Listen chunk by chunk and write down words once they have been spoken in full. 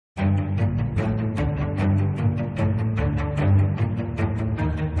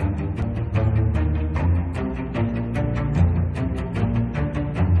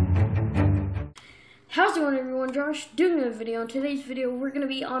I'm Josh, doing a video. In today's video, we're going to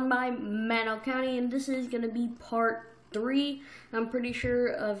be on my Mano County, and this is going to be part 3, I'm pretty sure,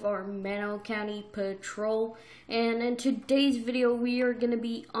 of our Mano County patrol. And in today's video, we are going to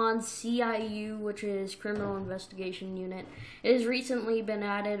be on CIU, which is Criminal Investigation Unit. It has recently been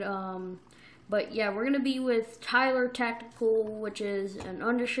added, but yeah, we're going to be with Tyler Tactical, which is an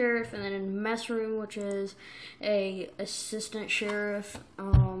undersheriff, and then Messroom, which is a assistant sheriff,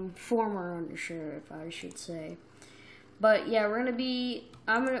 former undersheriff, I should say. But yeah, we're gonna be.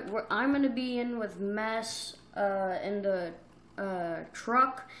 I'm gonna be in with Mess in the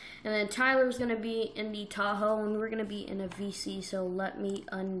truck, and then Tyler's gonna be in the Tahoe, and we're gonna be in a VC. So let me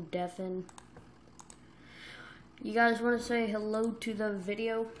undeafen. You guys want to say hello to the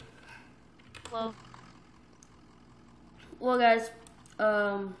video? Hello. Well, guys,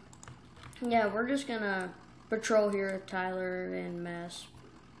 yeah, we're just gonna patrol here with Tyler and Mess.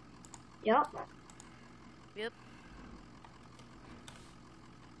 Yep. Yep.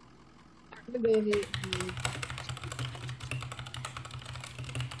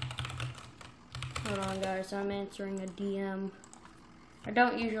 Hold on, guys, I'm answering a DM. I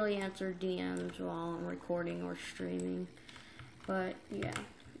don't usually answer DMs while I'm recording or streaming, but yeah.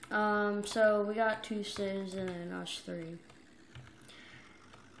 So we got 2 Sis and then us 3.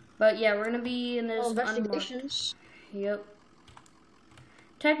 But yeah, we're gonna be in this investigations. Yep.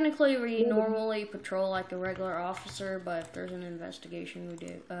 Technically, we normally patrol like a regular officer, but if there's an investigation, we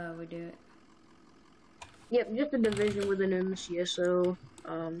do it. Yep, just a division within MCSO,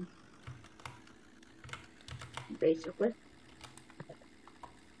 basically.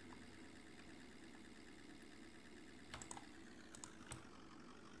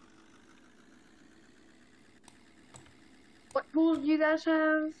 What tools do you guys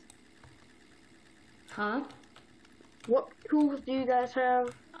have? Huh? What tools do you guys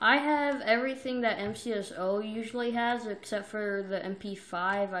have? I have everything that MCSO usually has, except for the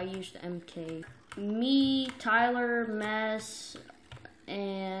MP5. I used MK. Me, Tyler, Mess,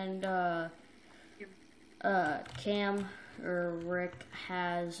 and Cam or Rick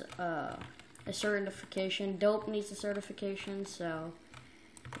has a certification. Dope needs a certification, so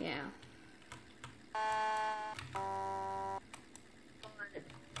yeah.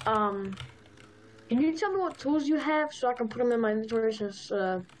 Can you tell me what tools you have so I can put them in my inventory since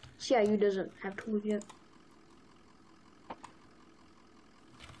CIU doesn't have tools yet?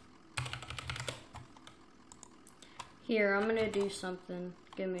 Here, I'm gonna do something.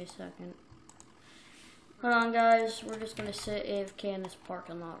 Give me a second. Hold on, guys. We're just gonna sit AFK in this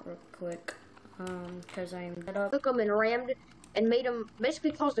parking lot real quick. Because I'm set up. Took them and rammed and made them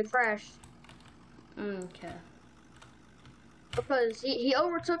basically caused a crash. Okay. Because he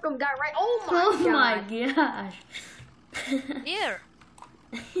overtook him, got right. Oh my god! Oh my gosh. Here.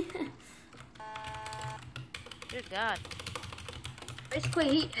 Good God.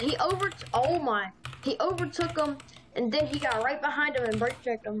 Basically, he overtook him, and then he got right behind him and brake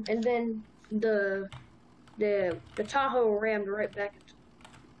checked him, and then the Tahoe rammed right back.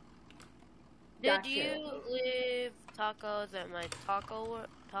 Did you leave tacos at my taco work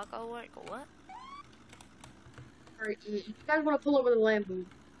or what? Alright, you guys want to pull over the Lambo?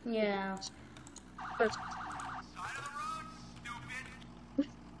 Yeah.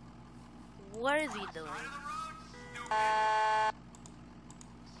 What is he doing?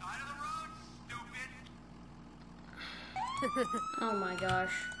 Oh my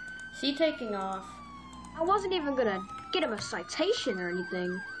gosh. Is he taking off? I wasn't even gonna get him a citation or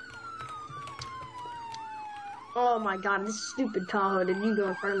anything. Oh my god, this stupid Tahoe, did you go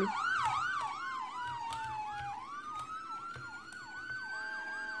in front of me?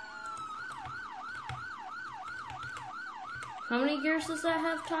 How many gears does that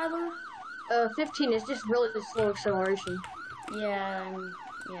have, Tyler? 15 is just really slow acceleration. Yeah,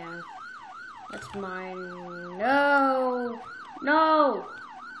 yeah. That's mine. No! No!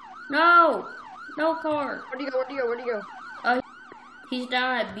 No! No car! Where'd you go? He's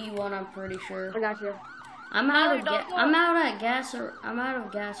down at B1, I'm pretty sure. I got you. I'm out of gas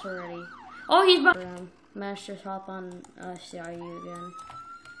already. Oh, he's behind. Mash just hop on CIU again.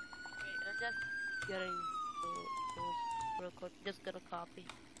 Okay, I'm just getting those real quick. Just get a copy.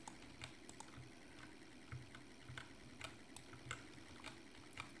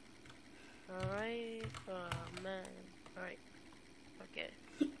 Alright, man. Alright. Okay.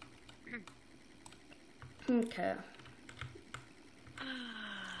 Okay.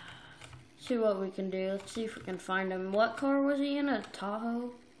 See what we can do. Let's see if we can find him. What car was he in? A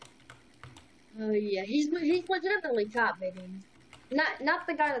Tahoe? Oh yeah, he's legitimately cop baiting. Not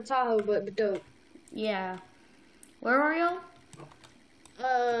the guy in the Tahoe, but dope. Yeah. Where are y'all?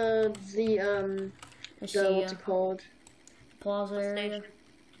 The I see the what's it called? Plaza area.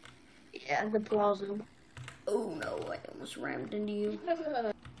 Yeah, the plaza. Oh no, I almost rammed into you.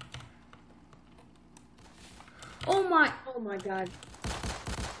 Oh my! Oh my god.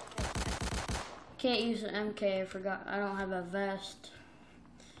 Can't use an MK, I forgot. I don't have a vest.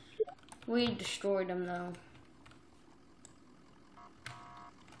 We destroyed him though.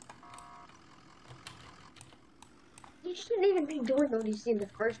 You shouldn't even be doing all these things in the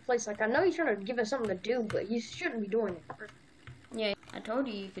first place. Like, I know you're trying to give us something to do, but you shouldn't be doing it. Yeah, I told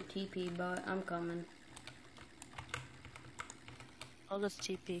you could TP, but I'm coming. I'll just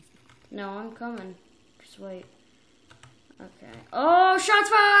TP. No, I'm coming. Just wait. Okay. Oh, shots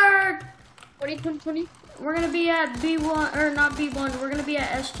fired! 20. We're gonna be at B1, or not B1, we're gonna be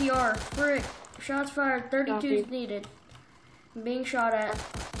at STR. Frick. Shots fired, 32 is needed. I'm being shot at.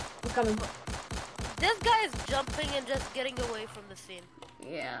 I'm coming. This guy is jumping and just getting away from the scene.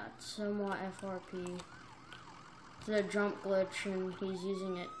 Yeah, it's somewhat FRP. It's a jump glitch and he's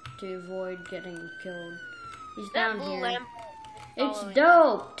using it to avoid getting killed. He's That down blue here. lamp. It's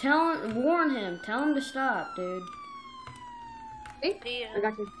dope. Warn him. Tell him to stop, dude. Hey, I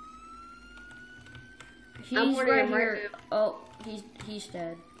got you. He's right here. Oh, he's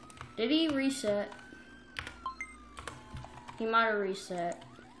dead. Did he reset? He might have reset.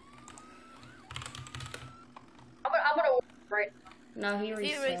 I'm gonna right. No, he If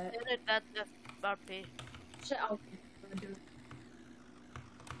he reset. resetted, that's FRP.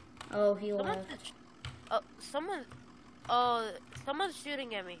 Oh, he left. Someone's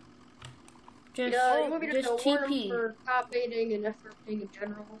shooting at me. Just, Yeah, you want me to just warn him TP. for cop baiting and FRPing in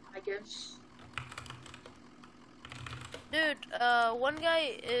general, I guess. Dude, one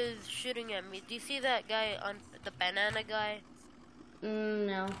guy is shooting at me. Do you see that guy on the banana guy?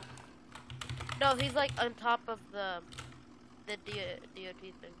 No. No, he's like on top of the DOT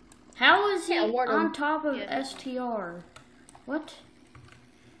thing. How is he Yeah, warn him. on top of Yeah. STR? What?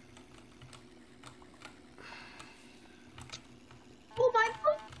 Oh my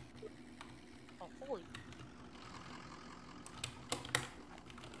god! Oh, holy.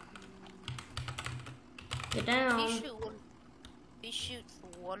 Get down. He shoots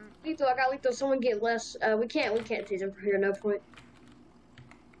one. Lethal, I got lethal. Someone get less. We can't tase him from here. No point.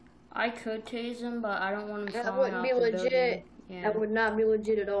 I could tase him, but I don't want him That falling wouldn't off be the legit. building. Yeah. That would not be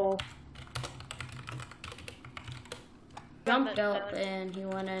legit at all. Jumped up and he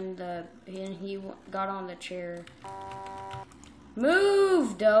went in got on the chair.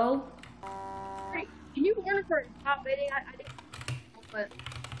 Move, Doe. Hey, can you warn him for cop baiting? I didn't. But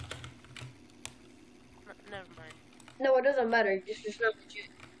Never mind. no, it doesn't matter. It's not legit.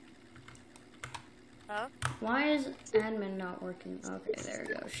 Huh? Why is admin not working? Okay, there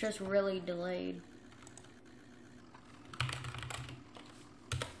we go. It's just really delayed.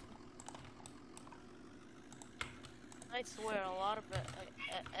 I swear, a lot of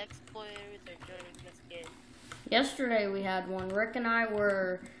exploiters are joining this game. Yesterday we had one. Rick and I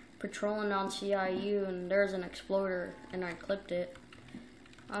were patrolling on CIU and there's an exploder and I clipped it.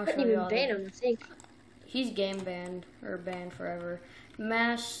 I'll I show couldn't you even all ban the- him. I think. He's game banned or banned forever.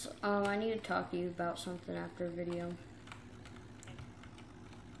 Mass, I need to talk to you about something after a video.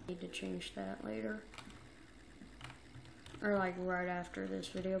 Need to change that later. Or like right after this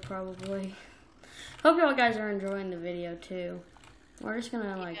video probably. Hope y'all guys are enjoying the video too. We're just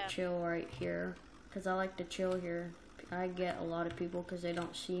gonna like chill right here. Cause I like to chill here. I get a lot of people cause they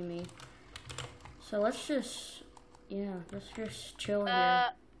don't see me. So let's just chill here.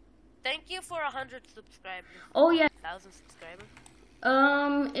 Thank you for 100 subscribers. Oh yeah. 1,000 subscribers.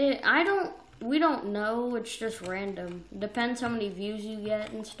 We don't know, it's just random. Depends how many views you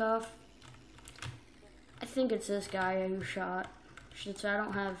get and stuff. I think it's this guy who shot. Since I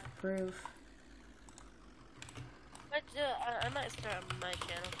don't have proof. But I might start on my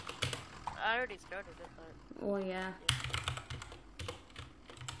channel. I already started it, but Well, yeah.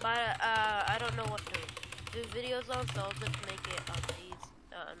 I don't know what to do videos on, so I'll just make it on these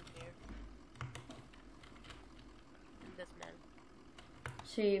here. This man.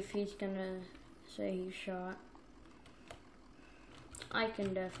 See if he's gonna say he shot. I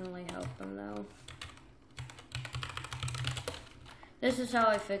can definitely help him though. This is how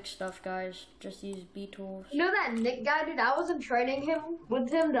I fix stuff, guys. Just use B tools. You know that Nick guy, dude? I wasn't training him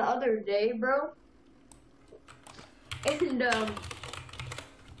with him the other day, bro. And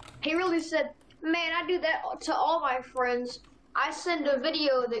he really said, "Man, I do that to all my friends. I send a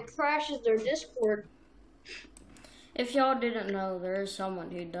video that crashes their Discord." If y'all didn't know, there is someone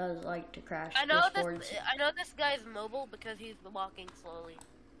who does like to crash Discords. I know this guy's mobile because he's walking slowly.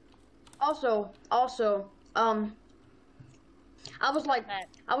 Also, I was like,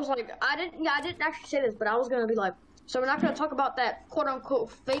 I didn't actually say this, but I was gonna be like, so we're not gonna talk about that quote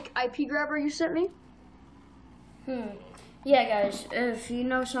unquote fake IP grabber you sent me? Yeah, guys, if you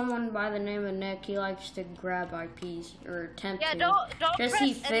know someone by the name of Nick, he likes to grab IPs or attempt to. don't Just press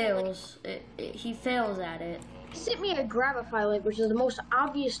he any fails. He fails at it. He sent me a Grabify link, which is the most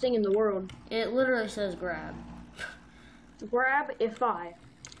obvious thing in the world. It literally says grab. Grabify.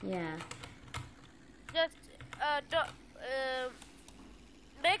 Yeah. Just don't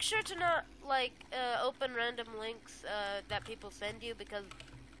make sure to not like open random links that people send you because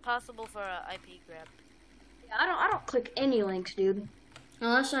it's possible for a IP grab. Yeah, I don't click any links, dude.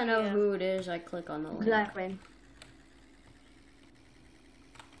 Unless I know who it is, I click on the link. Exactly.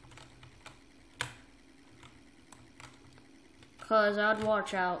 Cause I'd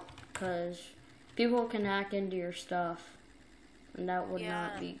watch out, cause people can hack into your stuff, and that would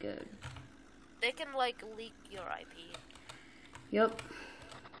not be good. They can like leak your IP. Yep.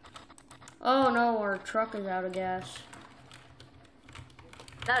 Oh no, our truck is out of gas.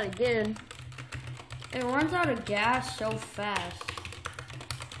 Not again. It runs out of gas so fast.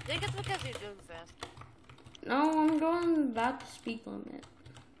 I think it's because you're doing fast. No, I'm going about the speed limit.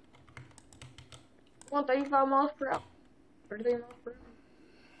 135 miles per hour. 33 miles per hour.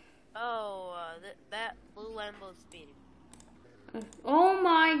 Oh, that blue Lambo's speeding. Oh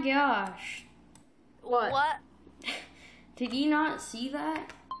my gosh. What? Did you not see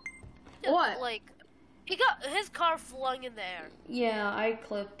that? What? Like, he got his car flung in the air. Yeah, I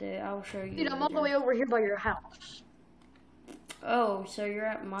clipped it. I'll show you. Dude, I'm all the later. way over here by your house. Oh, so you're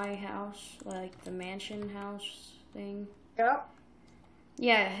at my house, like the mansion house thing? Yep.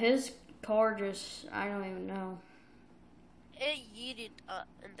 Yeah, his car just, I don't even know. It yeeted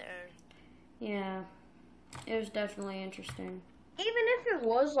in the air. Yeah, it was definitely interesting. Even if it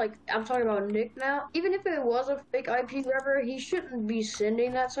was, like, I'm talking about Nick now, even if it was a fake IP grabber, he shouldn't be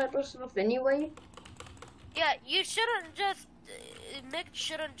sending that type of stuff anyway. Yeah, you shouldn't just, Nick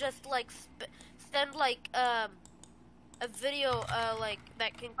shouldn't just, like, send, like, a video, like,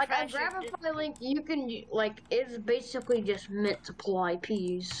 that can Like, a crash your Grabify link, you can, like, it's basically just meant to pull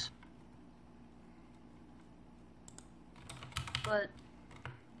IPs. But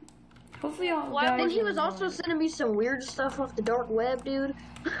Hopefully y'all Why guys and he was enjoy also it. sending me some weird stuff off the dark web, dude.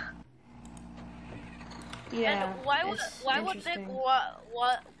 Yeah, And why would it's Nick interesting.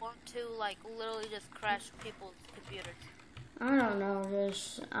 want to, like, literally just crash people's computers? I don't know,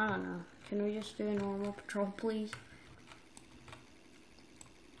 I don't know. Can we just do a normal patrol, please?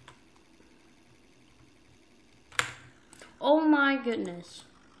 Oh my goodness.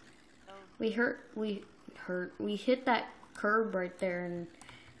 We hit that curb right there and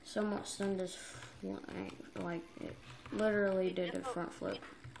someone sent us, like, it literally did a front flip.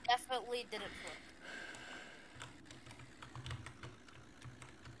 Definitely didn't flip.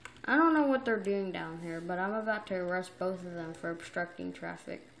 I don't know what they're doing down here, but I'm about to arrest both of them for obstructing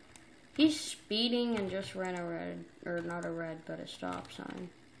traffic. He's speeding and just ran a red, or not a red, but a stop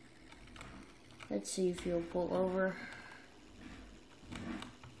sign. Let's see if he'll pull over.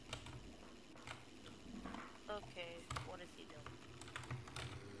 Okay, what is he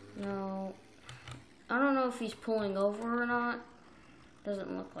doing? No, I don't know if he's pulling over or not.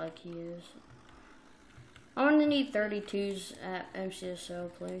 Doesn't look like he is. I'm gonna need 32s at MCSO,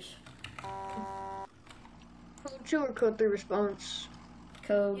 please. Code 2 or code 3 response?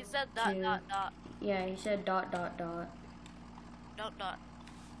 Code He said 2. dot. Yeah, he said dot. Dot.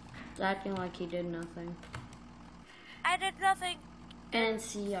 He's acting like he did nothing. I did nothing. And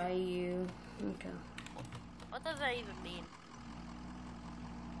CIU. Okay. What does that even mean?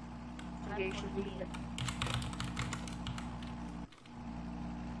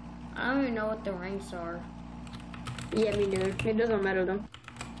 I don't even know what the ranks are. Yeah, me neither. It doesn't matter though.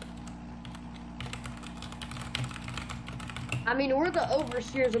 I mean, we're the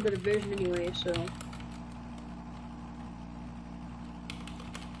overseers of the division anyway, so.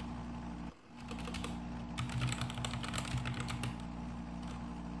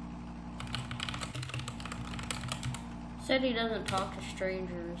 Said he doesn't talk to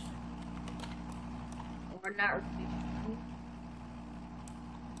strangers. We're not really.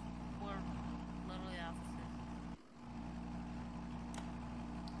 We're literally officers.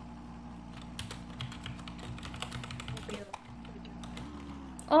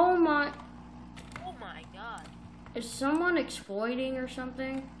 Oh my, Oh my god. is someone exploiting or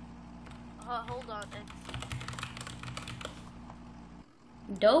something? Hold on.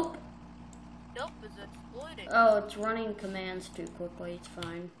 Dope? Nope, is exploiting. Oh, it's running commands too quickly. It's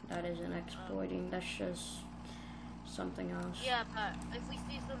fine. That isn't exploiting. That's just something else. Yeah, but if we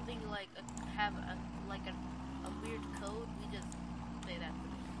see something like have a like a a weird code, we just say that.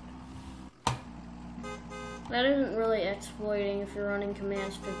 That isn't really exploiting if you're running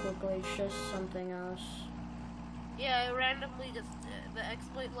commands too quickly, it's just something else. Yeah, it randomly just, the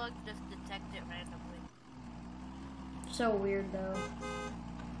exploit log just detect it randomly. So weird though.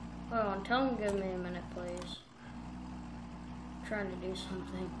 Hold on, tell him to give me a minute, please. I'm trying to do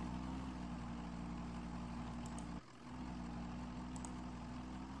something.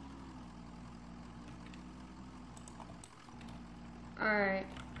 Alright.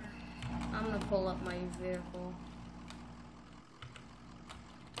 I'm gonna pull up my vehicle.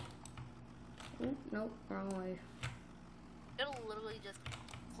 Oop, nope, wrong way. It'll literally just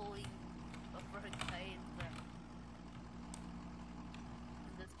pull you over and say in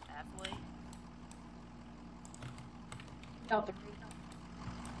this pathway. Out the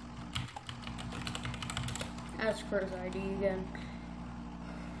Ask for his ID again.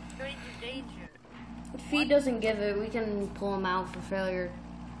 Stranger danger. If he doesn't give it, we can pull him out for failure.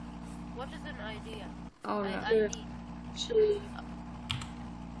 What is an idea? Oh no. ID.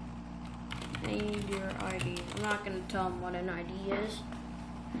 I need your ID. I'm not gonna tell him what an ID is.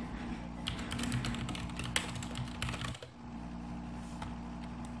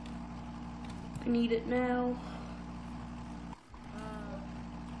 I need it now.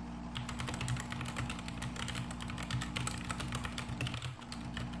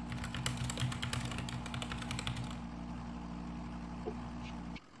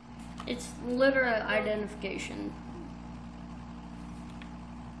 It's literal identification.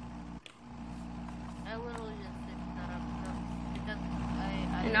 I literally just picked that up because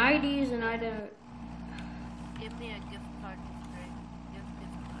I An ID is an identity. give me a gift card to spray. Gift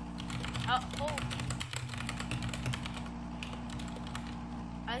card. Oh.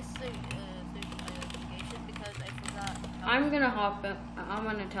 I say identification because I forgot. I'm gonna hop up. I'm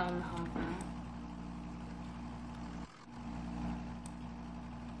gonna tell him to hop out.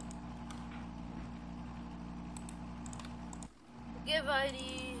 Give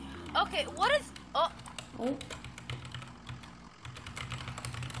ID. Okay, what is? Oh. Oh.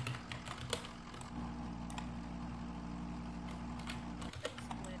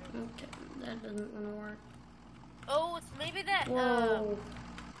 Okay, that doesn't wanna work. Oh, it's maybe that Whoa.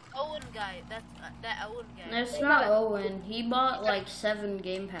 Owen guy. That's that Owen guy. That's not Owen. He bought like 7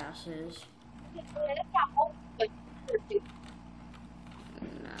 game passes.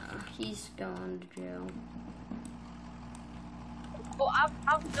 Nah, he's going to jail. Well,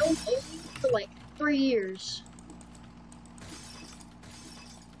 I've known Owen for like 3 years.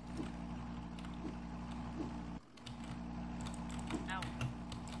 Ow.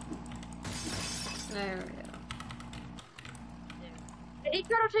 There we go. Did he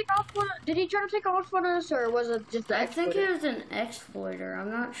try to take off one? Did he try to take off on us, or was it just? I think he was an exploiter. I'm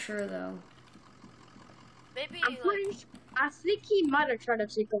not sure though. Maybe I'm pretty sure, I think he might have tried to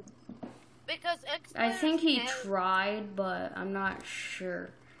take off. because I think he exploiters tried, but I'm not sure.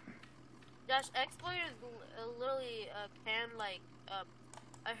 Josh, exploiters literally can like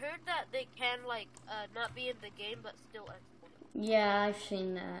I heard that they can like not be in the game but still exploit. Yeah, I've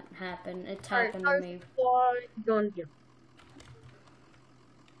seen that happen. It's happened to me. Going here.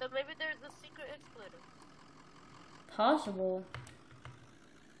 So maybe there's a secret exploiter. Possible.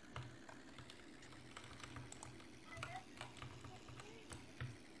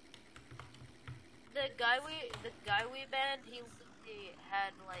 The guy we banned, he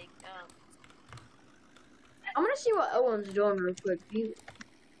had like I'm gonna see what Owen's doing real quick.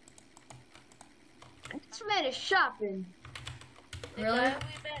 This man is shopping. the Really? guy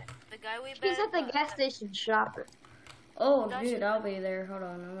we banned. He's at the gas station shopping. Oh, Josh, dude, I'll be there. Hold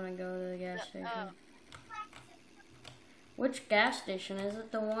on, I'm gonna go to the gas station. Which gas station? Is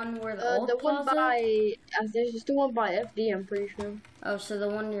it the one where the old The one plaza? by, this is the one by FD, I'm pretty sure. Oh, so the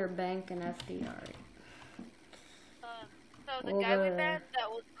one near bank and FD, alright. So the We'll guy go we there. banned that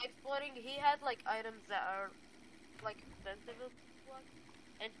was exploiting, he had like items that are like expensive as fuck,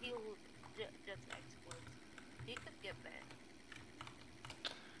 and he will just exploit. He could get banned.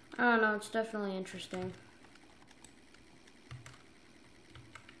 I don't know, it's definitely interesting.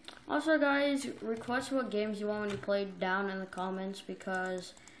 Also, guys, request what games you want me to play down in the comments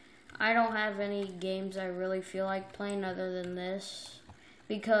because I don't have any games I really feel like playing other than this.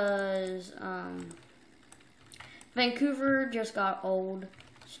 Because, Vancouver just got old.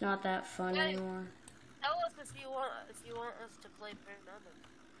 It's not that fun anymore. Tell us if you want us to play Paranormal.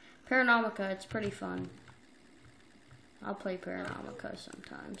 Paranomica, it's pretty fun. I'll play Paranomica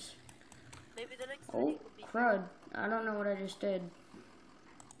sometimes. Maybe the next Oh, city will be crud. I don't know what I just did.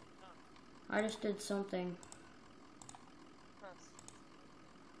 I just did something. us.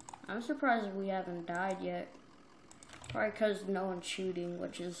 I'm surprised we haven't died yet. Probably because no one's shooting,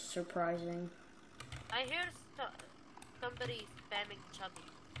 which is surprising. I hear somebody spamming chubby.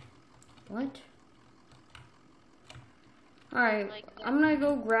 What? Alright, Like, I'm gonna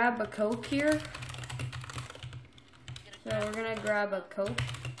go grab a Coke here. So grab we're gonna grab a Coke.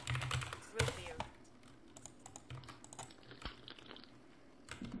 root beer.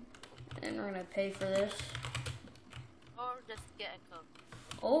 And we're gonna pay for this. Or just get a Coke.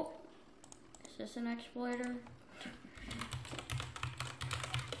 Oh! Is this an exploiter?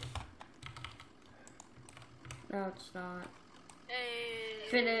 No, it's not. Hey.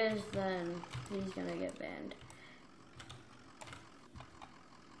 If it is, then he's gonna get banned.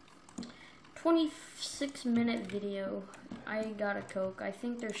 26-minute video. I got a Coke. I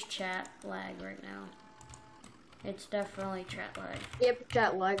think there's chat lag right now. It's definitely chat lag. Yep,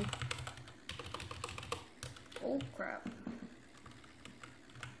 chat lag. Oh crap.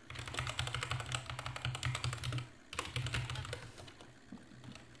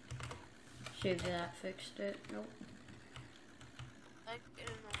 See if that fixed it. Nope. I don't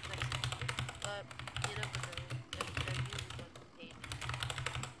know if that's but you never know if they're using like paid.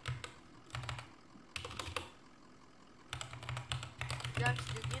 Josh,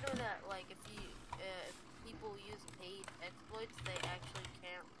 did you know that like if people use paid exploits, they actually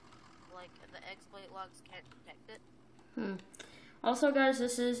can't, like the exploit logs can't detect it? Also, guys,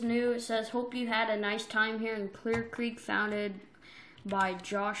 this is new. It says, hope you had a nice time here in Clear Creek, founded by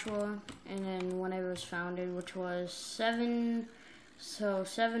Joshua, and then when it was founded, which was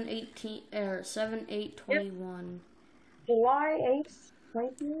 7/8/21. July 8th,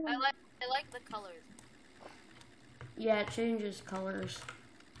 2021. I like the colors. Yeah, it changes colors,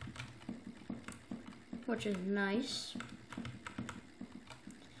 which is nice.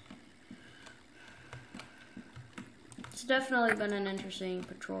 It's definitely been an interesting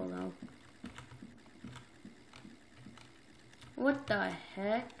patrol, though. What the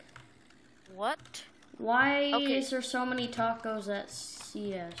heck? What? Why Okay. is there so many tacos at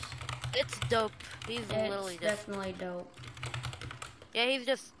CS? It's dope. He's literally It's just definitely dope. yeah. He's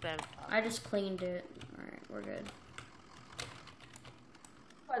just spam. I just cleaned it. Alright, we're good.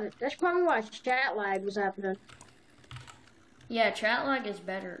 That's probably why chat lag was happening. Yeah, chat lag is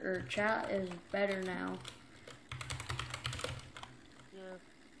better, or chat is better now. Yeah.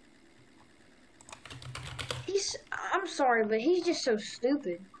 I'm sorry, but he's just so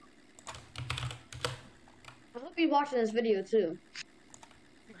stupid. I hope he's watching this video too.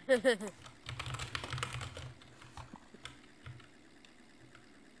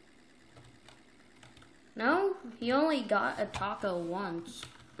 No, he only got a taco once.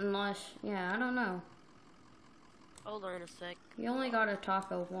 Unless, yeah, I don't know. Hold on a sec. He only got a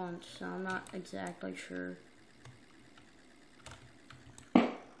taco once, so I'm not exactly sure.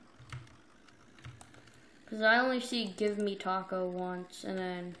 Because I only see give me taco once, and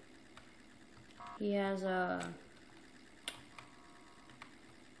then he has a...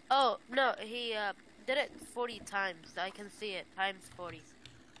 Oh no, he did it 40 times. I can see it times 40.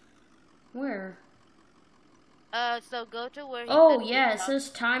 Where? So go to where he Oh, said yeah, it top- says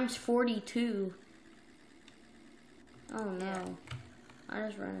times 42. Oh, no. Yeah. I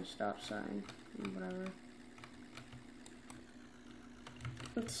just ran a stop sign. Whatever.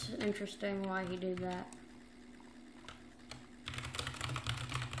 It's interesting why he did that.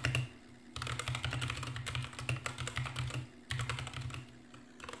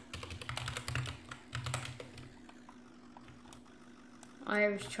 I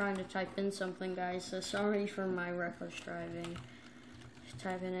was trying to type in something, guys, so sorry for my reckless driving. Just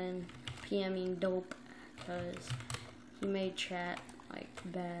typing in PMing dope, because he made chat, like,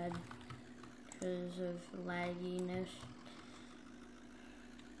 bad because of lagginess.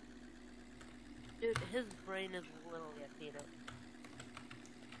 Dude, his brain is literally a peanut.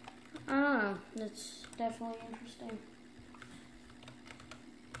 I don't know, it's definitely interesting.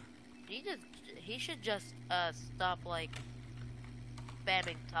 He should just stop like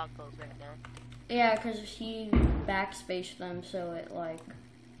spamming tacos right now. Yeah, because he backspaced them, so it, like,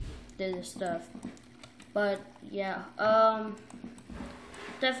 did the stuff. But, yeah,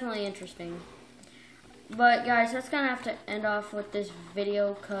 definitely interesting. But, guys, that's gonna have to end off with this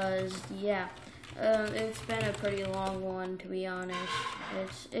video, because, yeah, it's been a pretty long one, to be honest.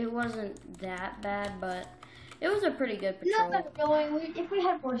 It wasn't that bad, but it was a pretty good patrol. Not that really. If we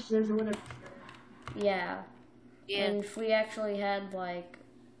had more scissors, it would have. Yeah. Yeah. And if we actually had, like,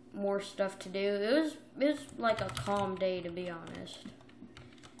 more stuff to do, it was like a calm day, to be honest.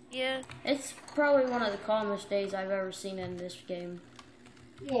 Yeah. It's probably one of the calmest days I've ever seen in this game.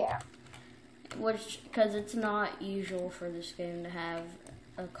 Yeah. Which, because it's not usual for this game to have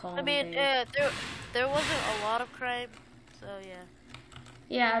a calm I mean, day. there wasn't a lot of crime, so yeah.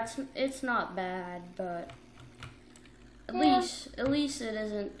 Yeah, it's not bad, but at least it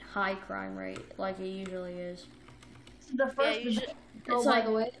isn't high crime rate like it usually is. The first usually, It's by like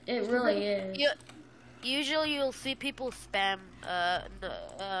the way. it really is. usually you'll see people spam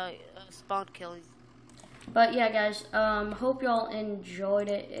spawn killing. But yeah, guys, hope y'all enjoyed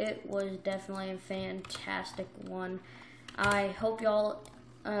it. It was definitely a fantastic one. I hope y'all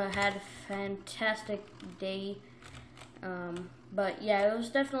had a fantastic day. But yeah, it was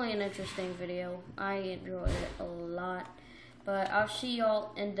definitely an interesting video. I enjoyed it a lot. But I'll see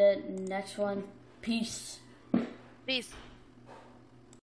y'all in the next one. Peace. Peace.